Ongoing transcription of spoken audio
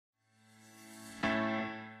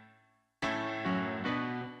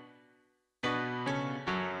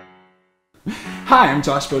Hi, I'm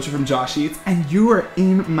Josh Bocher from Josh Eats, and you are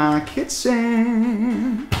in my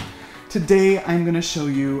kitchen. Today, I'm gonna show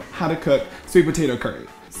you how to cook sweet potato curry.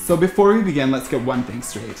 So before we begin, let's get one thing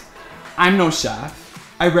straight. I'm no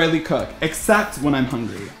chef. I rarely cook, except when I'm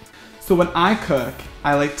hungry. So when I cook,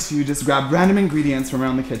 I like to just grab random ingredients from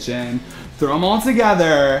around the kitchen, throw them all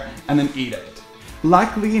together, and then eat it.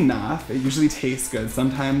 Luckily enough, it usually tastes good,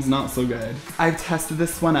 sometimes not so good. I've tested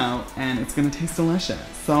this one out and it's gonna taste delicious.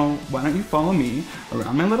 So why don't you follow me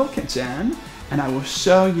around my little kitchen and I will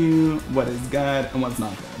show you what is good and what's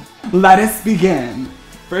not good. Let us begin.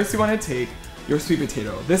 First you wanna take your sweet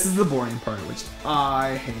potato. This is the boring part, which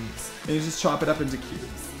I hate. And you just chop it up into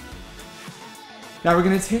cubes. Now we're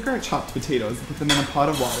gonna take our chopped potatoes and put them in a pot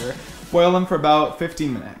of water, boil them for about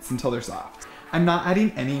 15 minutes until they're soft. I'm not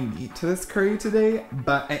adding any meat to this curry today,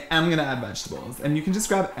 but I am gonna add vegetables. And you can just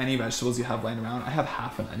grab any vegetables you have lying around. I have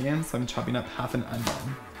half an onion, so I'm chopping up half an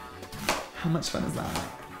onion. How much fun is that?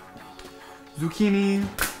 Zucchini.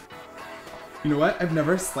 You know what? I've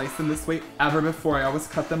never sliced them this way ever before. I always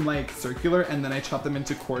cut them like circular and then I chop them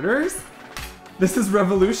into quarters. This is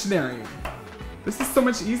revolutionary. This is so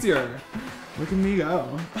much easier. Look at me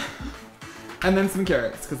go. And then some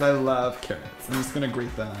carrots, because I love carrots. I'm just gonna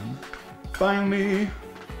grate them. Finally.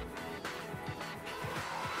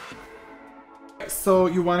 So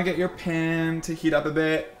you want to get your pan to heat up a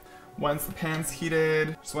bit. Once the pan's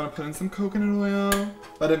heated, just want to put in some coconut oil,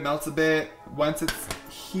 let it melt a bit. Once it's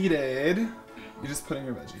heated, you just put in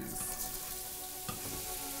your veggies.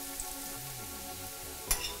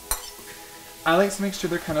 I like to make sure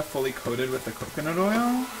they're kind of fully coated with the coconut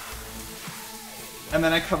oil. And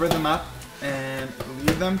then I cover them up and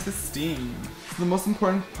leave them to steam. So the most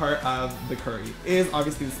important part of the curry is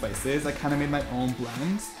obviously the spices. I kind of made my own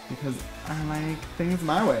blend because I like things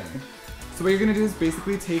my way. So what you're gonna do is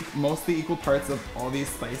basically take mostly equal parts of all these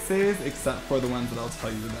spices except for the ones that I'll tell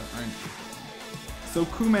you that aren't equal. So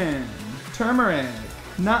cumin, turmeric,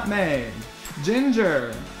 nutmeg,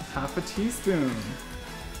 ginger, half a teaspoon,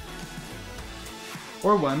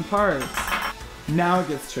 or 1 part. Now it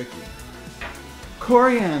gets tricky.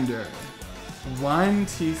 Coriander, 1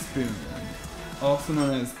 teaspoon, also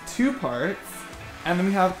known as 2 parts, and then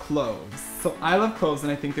we have cloves. So I love cloves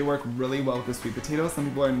and I think they work really well with the sweet potatoes. Some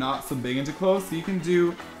people are not so big into cloves, so you can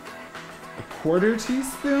do 1/4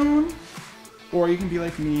 teaspoon, or you can be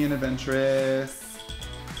like me and adventurous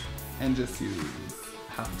and just use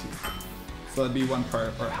half a teaspoon. So that'd be 1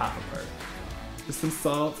 part or half a part. Just some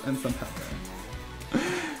salt and some pepper.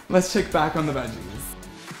 Let's check back on the veggies.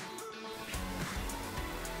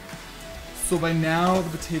 So by now, the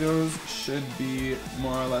potatoes should be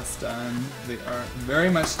more or less done. They are very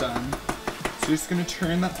much done. So you're just gonna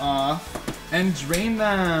turn them off and drain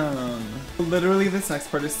them. Literally, this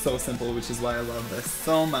next part is so simple, which is why I love this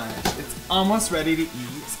so much. It's almost ready to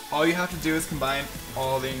eat. All you have to do is combine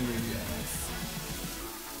all the ingredients.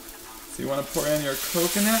 So you wanna pour in your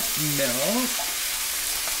coconut milk,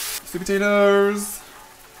 sweet potatoes,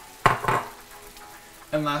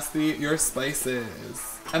 and lastly, your spices.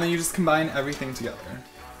 And then you just combine everything together.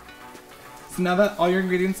 So now that all your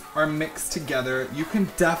ingredients are mixed together, you can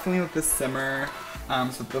definitely let this simmer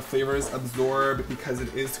so that the flavors absorb because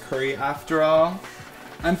it is curry after all.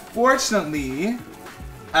 Unfortunately,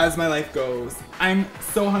 as my life goes, I'm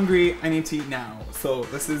so hungry, I need to eat now. So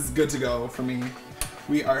this is good to go for me.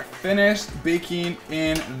 We are finished baking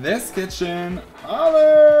in this kitchen.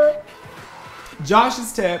 Holla!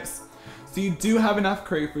 Josh's tips. So you do have enough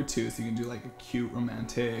curry for 2, so you can do like a cute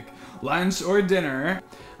romantic lunch or dinner.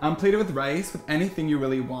 Plate it with rice, with anything you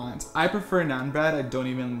really want. I prefer naan bread. I don't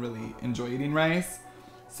even really enjoy eating rice,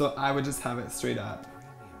 so I would just have it straight up.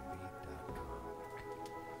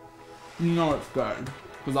 You know it's good,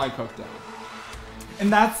 because I cooked it. And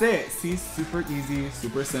that's it. See, super easy,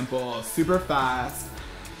 super simple, super fast.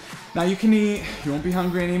 Now you can eat, you won't be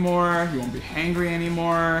hungry anymore, you won't be hangry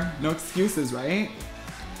anymore. No excuses, right?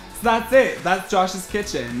 So that's it. That's Josh's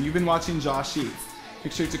kitchen. You've been watching Josh Eats.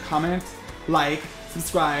 Make sure to comment, like,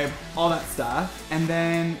 subscribe, all that stuff. And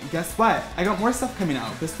then guess what? I got more stuff coming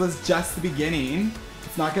out. This was just the beginning.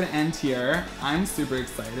 It's not gonna end here. I'm super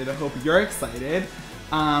excited. I hope you're excited.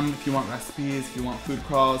 If you want recipes, if you want food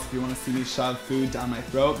crawls, if you want to see me shove food down my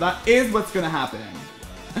throat, that is what's gonna happen.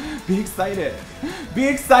 Be excited. Be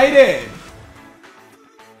excited!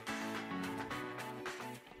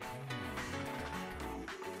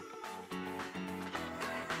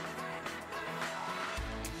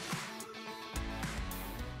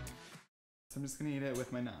 So I'm just gonna eat it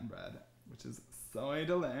with my naan bread, which is so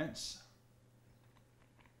delish.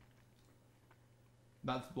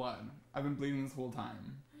 That's blood. I've been bleeding this whole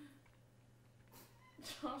time.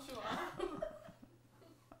 Joshua.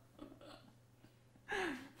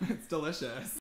 It's delicious.